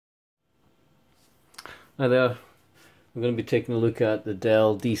Hi there, we're going to be taking a look at the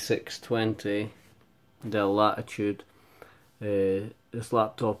Dell D620, Dell Latitude. This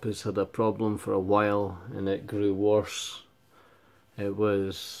laptop has had a problem for a while and it grew worse. It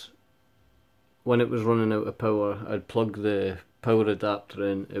was, when it was running out of power, I'd plug the power adapter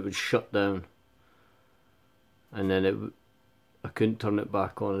in, it would shut down. And then I couldn't turn it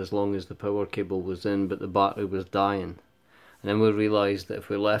back on as long as the power cable was in, but the battery was dying. And then we realised that if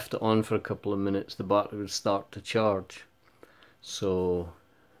we left it on for a couple of minutes, the battery would start to charge. So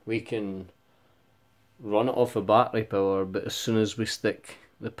we can run it off of battery power, but as soon as we stick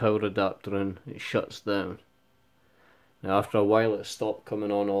the power adapter in, it shuts down. Now after a while it stopped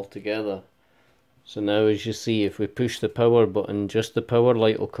coming on altogether. So now as you see, if we push the power button, just the power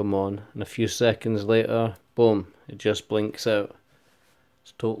light will come on, and a few seconds later, boom, it just blinks out.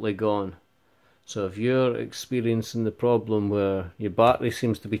 It's totally gone. So if you're experiencing the problem where your battery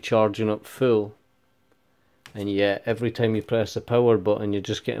seems to be charging up full, and yet every time you press the power button you're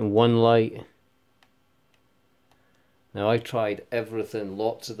just getting one light. Now I tried everything,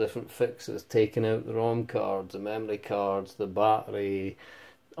 lots of different fixes, taking out the ROM cards, the memory cards, the battery,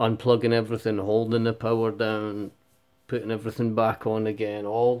 unplugging everything, holding the power down, putting everything back on again,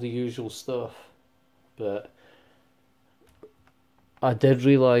 all the usual stuff. But I did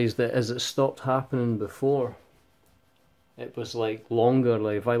realise that as it stopped happening before, it was like longer.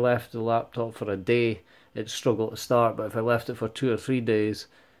 Like if I left the laptop for a day, it'd struggle to start, but if I left it for 2 or 3 days,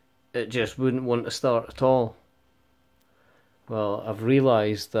 it just wouldn't want to start at all. Well, I've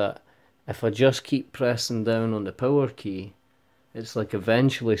realised that if I just keep pressing down on the power key, it's like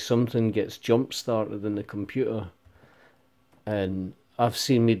eventually something gets jump started in the computer. And I've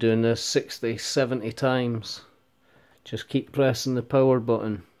seen me doing this 60, 70 times. Just keep pressing the power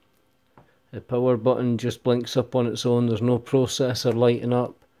button. The power button just blinks up on its own. There's no processor lighting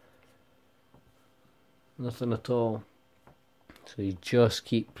up. Nothing at all. So you just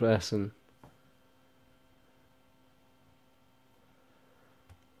keep pressing.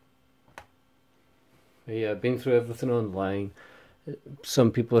 But yeah, I've been through everything online. Some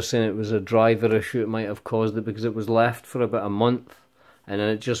people are saying it was a driver issue. It might have caused it because it was left for about a month and then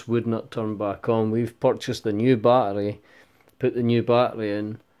it just would not turn back on. We've purchased a new battery, put the new battery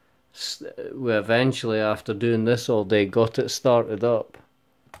in. We eventually, after doing this all day, got it started up,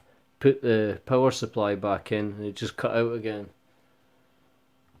 put the power supply back in, and it just cut out again.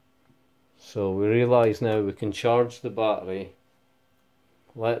 So we realise now we can charge the battery,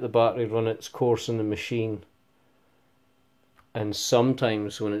 let the battery run its course in the machine, and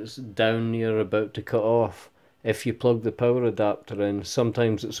sometimes when it's down near about to cut off, if you plug the power adapter in,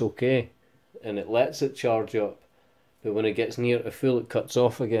 sometimes it's okay and it lets it charge up, but when it gets near to full it cuts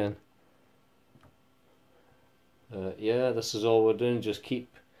off again. Yeah, this is all we're doing, just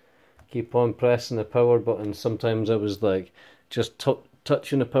keep on pressing the power button. Sometimes I was like just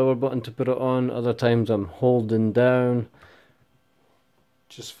touching the power button to put it on, other times I'm holding down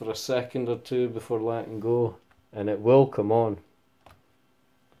just for a second or two before letting go, and it will come on.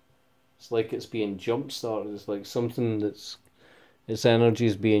 It's like it's being jump started. It's like something that's, its energy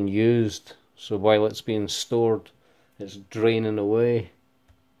is being used, so while it's being stored it's draining away.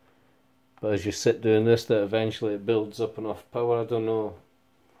 But as you sit doing this, that eventually it builds up enough power. I don't know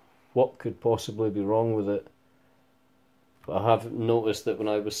what could possibly be wrong with it, but I have noticed that when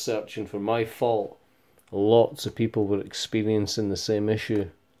I was searching for my fault, lots of people were experiencing the same issue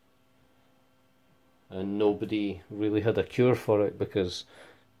and nobody really had a cure for it, because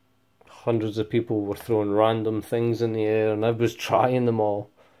hundreds of people were throwing random things in the air and I was trying them all,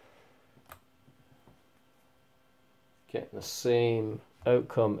 getting the same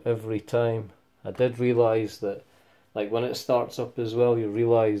outcome every time. I did realise that, like when it starts up as well, you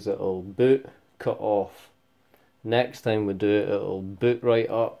realise it'll boot, cut off. Next time we do it, it'll boot right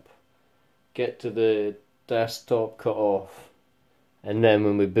up, get to the desktop, cut off, and then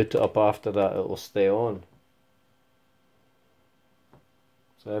when we boot it up after that, it'll stay on.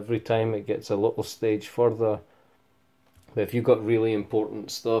 So every time it gets a little stage further. But if you've got really important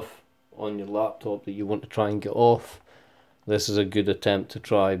stuff on your laptop that you want to try and get off, this is a good attempt to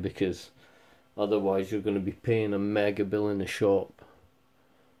try, because otherwise you're going to be paying a mega bill in the shop.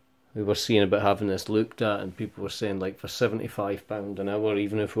 We were seeing about having this looked at, and people were saying like for £75 an hour,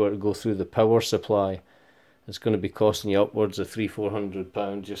 even if we were to go through the power supply, it's going to be costing you upwards of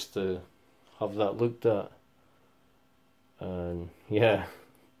 £300-400 just to have that looked at. And yeah,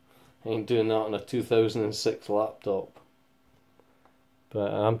 I ain't doing that on a 2006 laptop.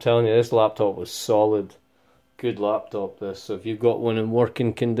 But I'm telling you, this laptop was solid. Good laptop this. So if you've got one in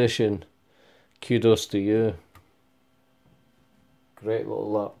working condition, kudos to you. Great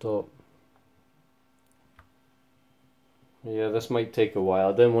little laptop. Yeah, this might take a while.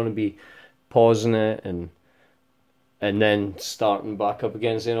 I didn't want to be pausing it and then starting back up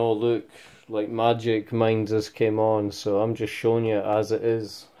again saying, oh look, like magic, mine just came on. So I'm just showing you as it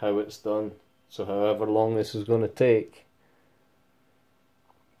is, how it's done. So however long this is going to take.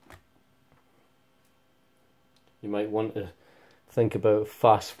 You might want to think about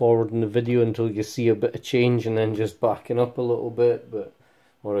fast forwarding the video until you see a bit of change and then just backing up a little bit. But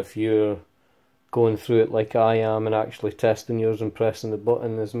or if you're going through it like I am and actually testing yours and pressing the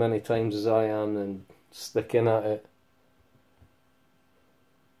button as many times as I am and sticking at it.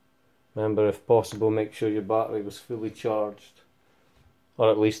 Remember, if possible, make sure your battery was fully charged, or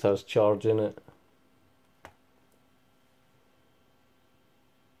at least has charge in it.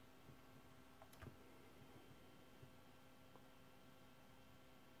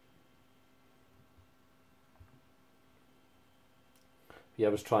 Yeah,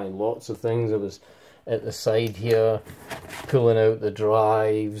 I was trying lots of things. I was at the side here, pulling out the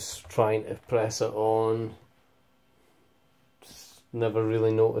drives, trying to press it on. Never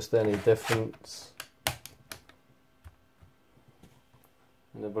really noticed any difference.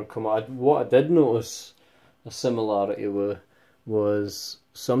 Never come out. What I did notice a similarity with was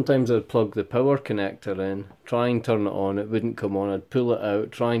sometimes I'd plug the power connector in, try and turn it on, it wouldn't come on. I'd pull it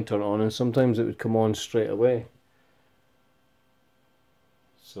out, try and turn it on, and sometimes it would come on straight away.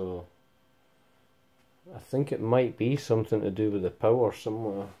 So I think it might be something to do with the power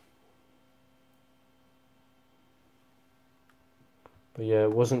somewhere. But yeah,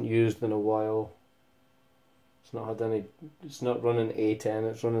 it wasn't used in a while. It's not had any. It's not running A10.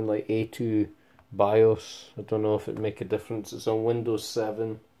 It's running like A2 BIOS. I don't know if it'd make a difference. It's on Windows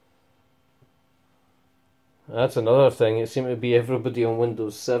 7. That's another thing. It seemed to be everybody on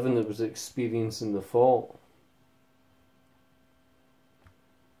Windows 7 that was experiencing the fault.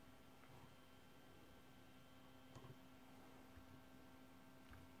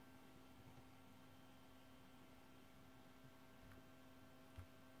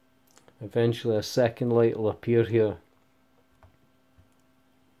 Eventually a second light will appear here.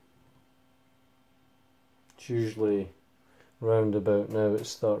 It's usually round about now it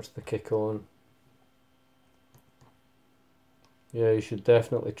starts to kick on. Yeah, you should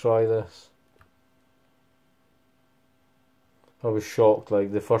definitely try this. I was shocked,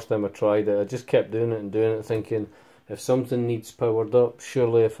 like the first time I tried it, I just kept doing it thinking, if something needs powered up,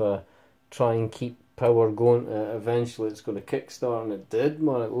 surely if I try and keep power going, eventually it's going to kickstart, and it did,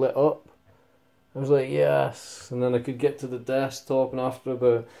 man, it lit up. I was like, yes, and then I could get to the desktop, and after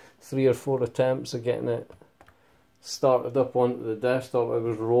about 3 or 4 attempts of getting it started up onto the desktop, I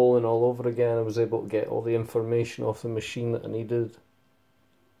was rolling all over again. I was able to get all the information off the machine that I needed.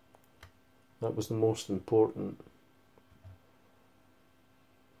 That was the most important.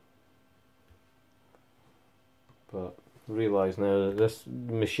 But I realise now that this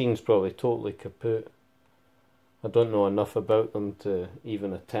machine's probably totally kaput. I don't know enough about them to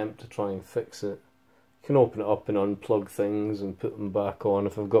even attempt to try and fix it. You can open it up and unplug things and put them back on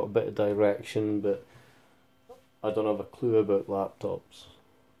if I've got a bit of direction, but I don't have a clue about laptops.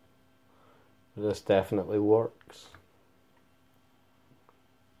 But this definitely works.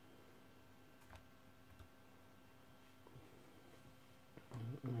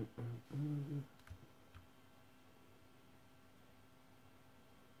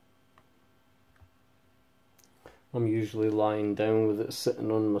 I'm usually lying down with it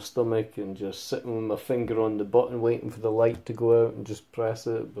sitting on my stomach and just sitting with my finger on the button waiting for the light to go out and just press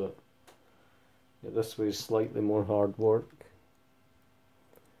it, but yeah, this way is slightly more hard work.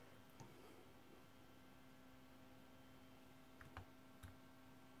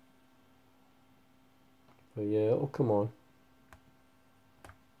 But yeah, it'll come on.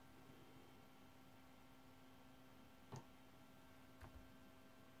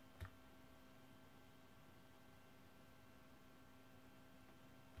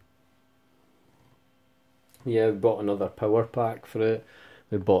 Yeah, we bought another power pack for it.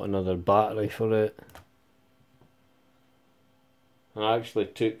 We bought another battery for it. And I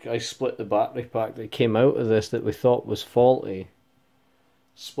split the battery pack that came out of this that we thought was faulty.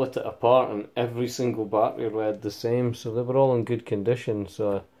 Split it apart, and every single battery read the same, so they were all in good condition.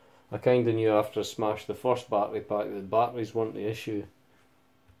 So I kind of knew after I smashed the first battery pack that the batteries weren't the issue.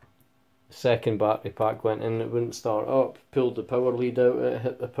 The second battery pack went in, it wouldn't start up, pulled the power lead out, it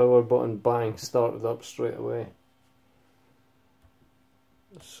hit the power button, bang, started up straight away.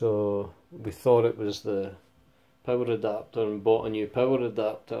 So we thought it was the power adapter and bought a new power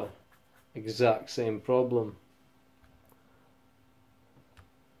adapter. Exact same problem.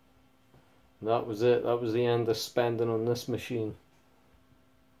 And that was it, that was the end of spending on this machine.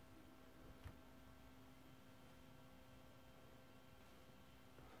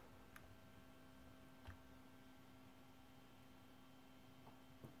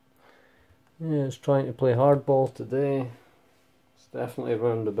 Yeah, it's trying to play hardball today. It's definitely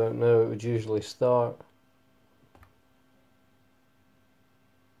around about now it would usually start.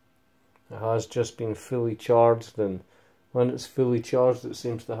 It has just been fully charged, and when it's fully charged it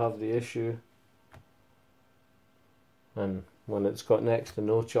seems to have the issue. And when it's got next to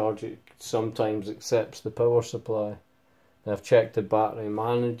no charge it sometimes accepts the power supply. And I've checked the battery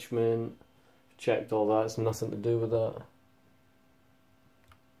management, checked all that, it's nothing to do with that.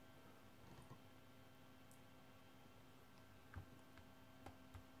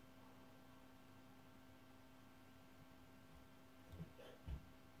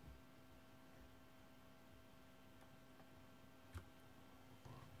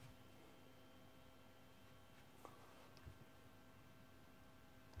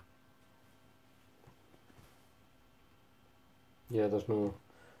 Yeah, there's no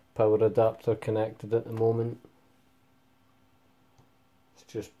power adapter connected at the moment.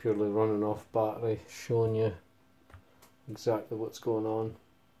 It's just purely running off battery, showing you exactly what's going on.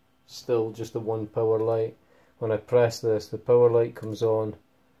 Still just the one power light. When I press this, the power light comes on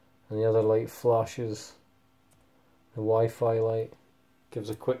and the other light flashes. The Wi-Fi light gives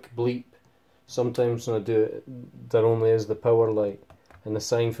a quick bleep. Sometimes when I do it, there only is the power light, and the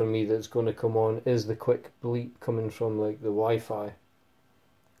sign for me that it's going to come on is the quick bleep coming from like the Wi-Fi.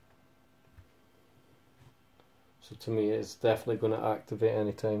 So to me it's definitely going to activate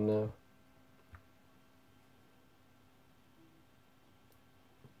anytime now.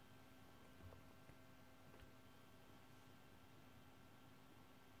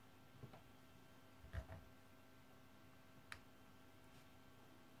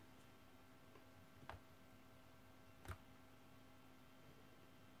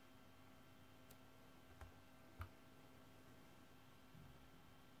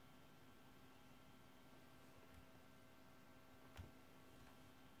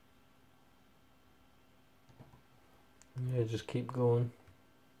 Yeah, just keep going.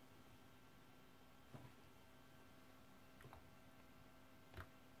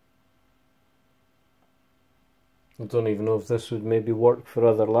 I don't even know if this would maybe work for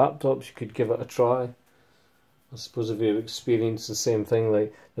other laptops. You could give it a try. I suppose if you experience the same thing,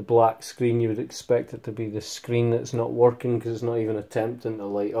 like the black screen, you would expect it to be the screen that's not working because it's not even attempting to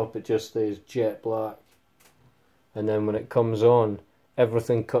light up, it just stays jet black. And then when it comes on,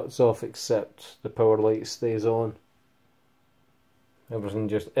 everything cuts off except the power light stays on. Everything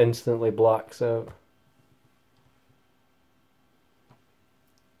just instantly blacks out.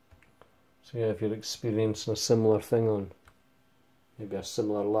 So yeah, if you're experiencing a similar thing on maybe a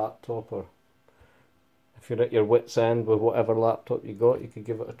similar laptop, or if you're at your wit's end with whatever laptop you got, you could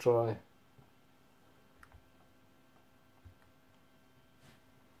give it a try.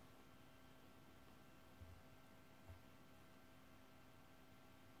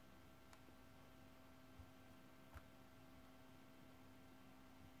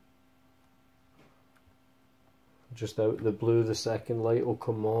 Just out of the blue, the second light will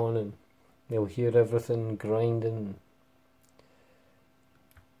come on and you'll hear everything grinding.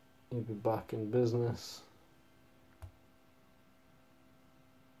 You'll be back in business.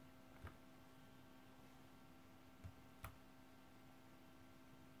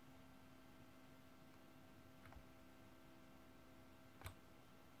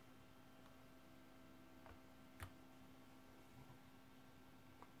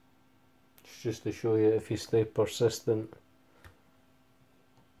 It's just to show you if you stay persistent.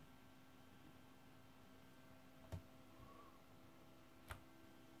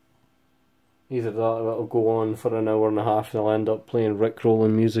 Either that or it'll go on for an hour and a half and I'll end up playing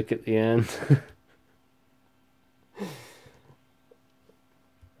Rickrolling music at the end.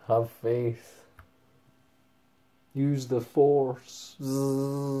 Have faith. Use the force.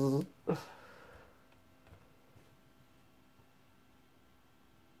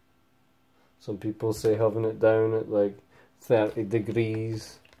 Some people say having it down at like 30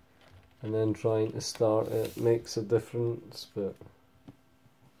 degrees and then trying to start it makes a difference, but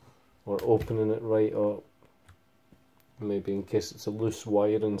or opening it right up, maybe in case it's a loose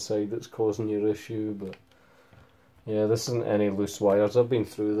wire inside that's causing your issue. But yeah, this isn't any loose wires. I've been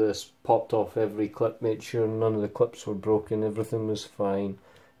through this, popped off every clip, made sure none of the clips were broken, everything was fine,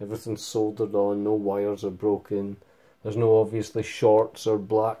 everything's soldered on, no wires are broken, there's no obviously shorts or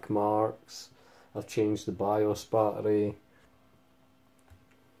black marks. I've changed the BIOS battery.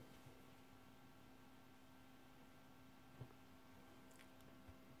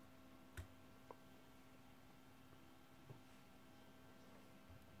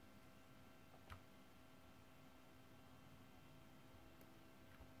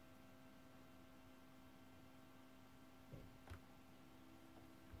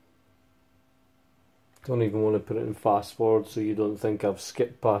 Don't even want to put it in fast forward so you don't think I've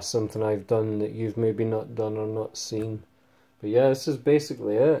skipped past something I've done that you've maybe not done or not seen. But yeah, this is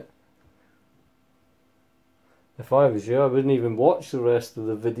basically it. If I was you, I wouldn't even watch the rest of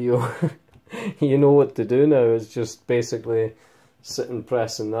the video. You know what to do now. It's just basically sit and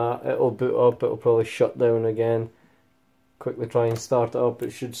pressing that. It'll boot up, it'll probably shut down again. Quickly try and start it up. It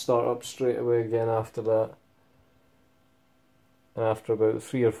should start up straight away again after that. And after about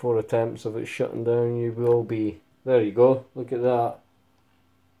 3 or 4 attempts of it shutting down, you will be... There you go, look at that.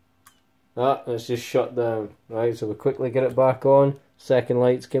 It's just shut down. Right, so we quickly get it back on. Second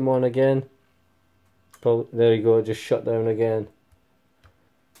lights came on again. There you go, it just shut down again.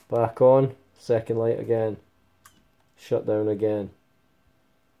 Back on, second light again. Shut down again.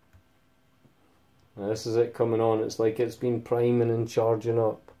 Now this is it coming on. It's like it's been priming and charging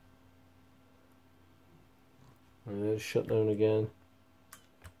up. And it's shut down again.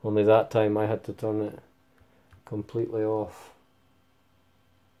 Only that time I had to turn it completely off.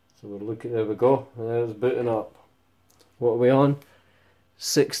 So we're looking, there we go, and there it's booting up. What are we on?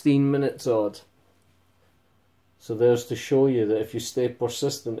 16 minutes odd. So there's to show you that if you stay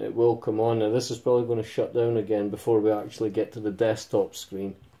persistent it will come on. Now this is probably going to shut down again before we actually get to the desktop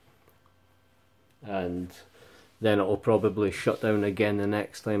screen. And then it will probably shut down again the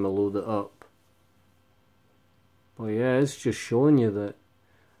next time I load it up. Well, yeah, it's just showing you that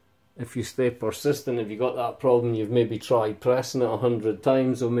if you stay persistent, if you got that problem, you've maybe tried pressing it 100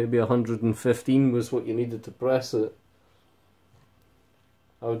 times, or maybe 115 was what you needed to press it.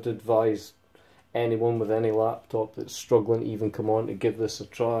 I would advise anyone with any laptop that's struggling to even come on to give this a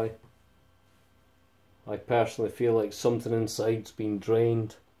try. I personally feel like something inside's been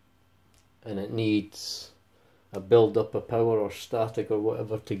drained and it needs a build up of power or static or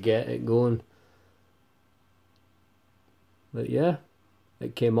whatever to get it going. But yeah,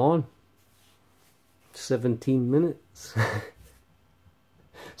 it came on. 17 minutes.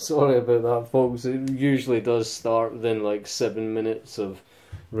 Sorry about that, folks. It usually does start within like 7 minutes of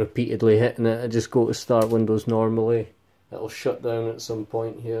repeatedly hitting it. I just go to start Windows normally. It'll shut down at some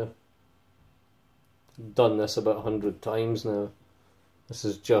point here. I've done this about 100 times now. This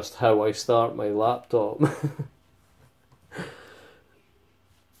is just how I start my laptop.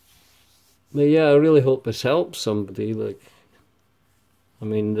 But yeah, I really hope this helps somebody. Like, I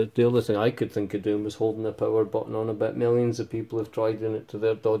mean, the other thing I could think of doing was holding the power button on a bit. Millions of people have tried doing it to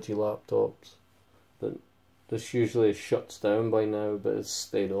their dodgy laptops. But this usually shuts down by now, but it's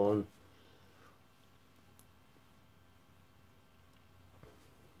stayed on.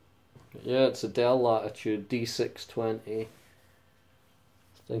 But yeah, it's a Dell Latitude D620.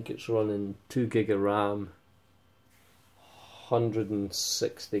 I think it's running 2 gig of RAM.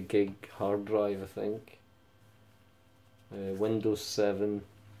 160 gig hard drive, I think. Windows 7.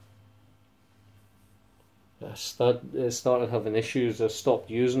 I started having issues. I stopped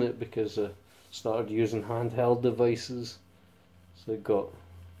using it because I started using handheld devices, so it got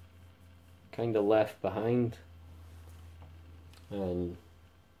kind of left behind. And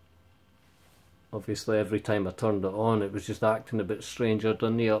obviously every time I turned it on it was just acting a bit strange. I'd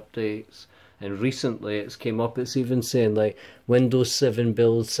done the updates, and recently it's came up, it's even saying like Windows 7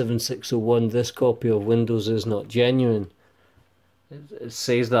 build 7601, this copy of Windows is not genuine. It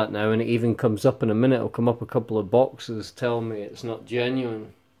says that now, and it even comes up in a minute. It'll come up a couple of boxes telling me it's not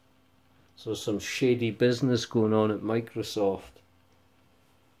genuine. So some shady business going on at Microsoft.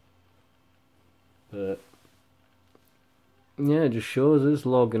 But yeah, it just shows it's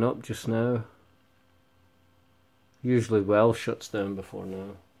logging up just now. Usually well shuts down before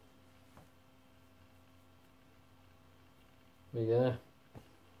now. But yeah,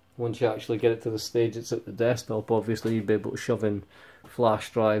 once you actually get it to the stage it's at the desktop, obviously you'd be able to shove in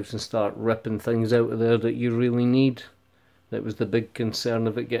flash drives and start ripping things out of there that you really need. That was the big concern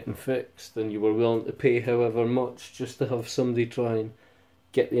of it getting fixed, and you were willing to pay however much just to have somebody try and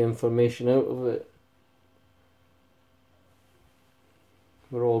get the information out of it.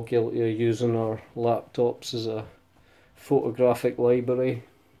 We're all guilty of using our laptops as a photographic library,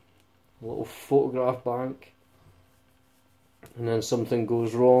 a little photograph bank, and then something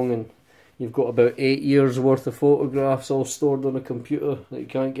goes wrong and you've got about 8 years worth of photographs all stored on a computer that you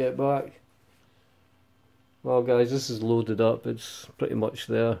can't get back. Well guys, this is loaded up, it's pretty much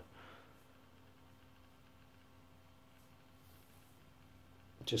there.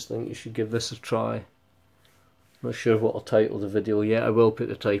 Just think you should give this a try. Not sure what I'll title the video yet. I will put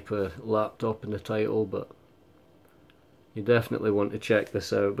the type of laptop in the title, but you definitely want to check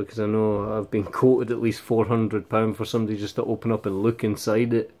this out, because I know I've been quoted at least £400 for somebody just to open up and look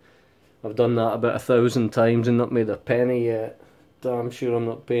inside it. I've done that about 1,000 times and not made a penny yet. Damn sure I'm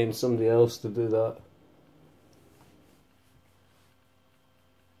not paying somebody else to do that.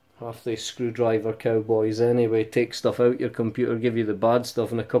 Half the screwdriver cowboys anyway. Take stuff out your computer, give you the bad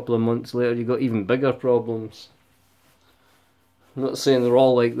stuff, and a couple of months later you got even bigger problems. I'm not saying they're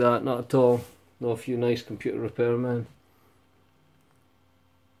all like that, not at all. Know a few nice computer repairmen.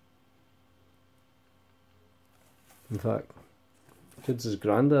 In fact, kids'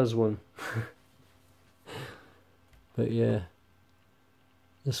 granddad's one. But yeah,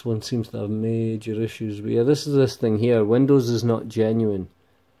 this one seems to have major issues. But yeah, this is this thing here. Windows is not genuine.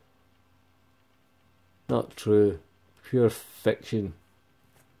 Not true. Pure fiction.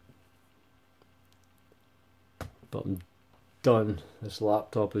 But I'm done. This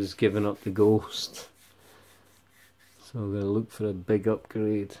laptop is giving up the ghost. So I'm going to look for a big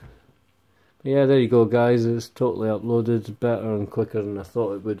upgrade. But yeah, there you go guys. It's totally uploaded. Better and quicker than I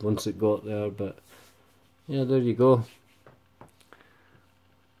thought it would once it got there. But yeah, there you go.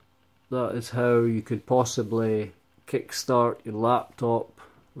 That is how you could possibly kickstart your laptop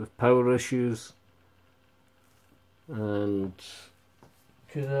with power issues. And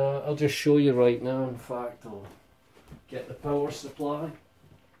I'll just show you right now. In fact, I'll get the power supply.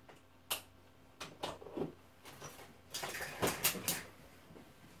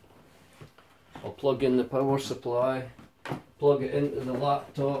 I'll plug in the power supply, plug it into the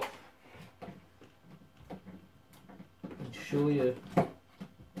laptop, and show you.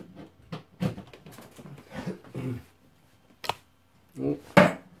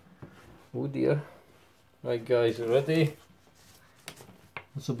 Oh dear. Right guys, you ready?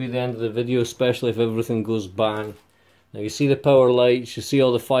 This will be the end of the video, especially if everything goes bang. Now you see the power lights, you see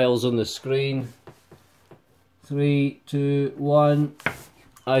all the files on the screen. 3, 2, 1.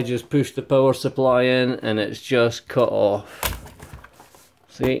 I just pushed the power supply in and it's just cut off.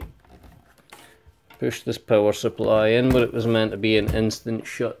 See? Push this power supply in where it was meant to be an instant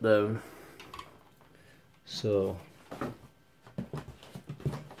shutdown. So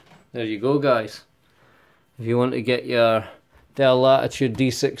there you go guys. If you want to get your Dell Latitude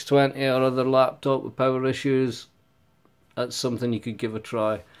D620 or other laptop with power issues, that's something you could give a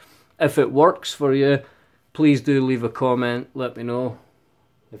try. If it works for you, please do leave a comment, let me know.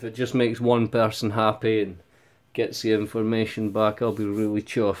 If it just makes one person happy and gets the information back, I'll be really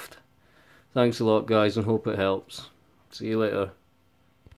chuffed. Thanks a lot guys and hope it helps. See you later.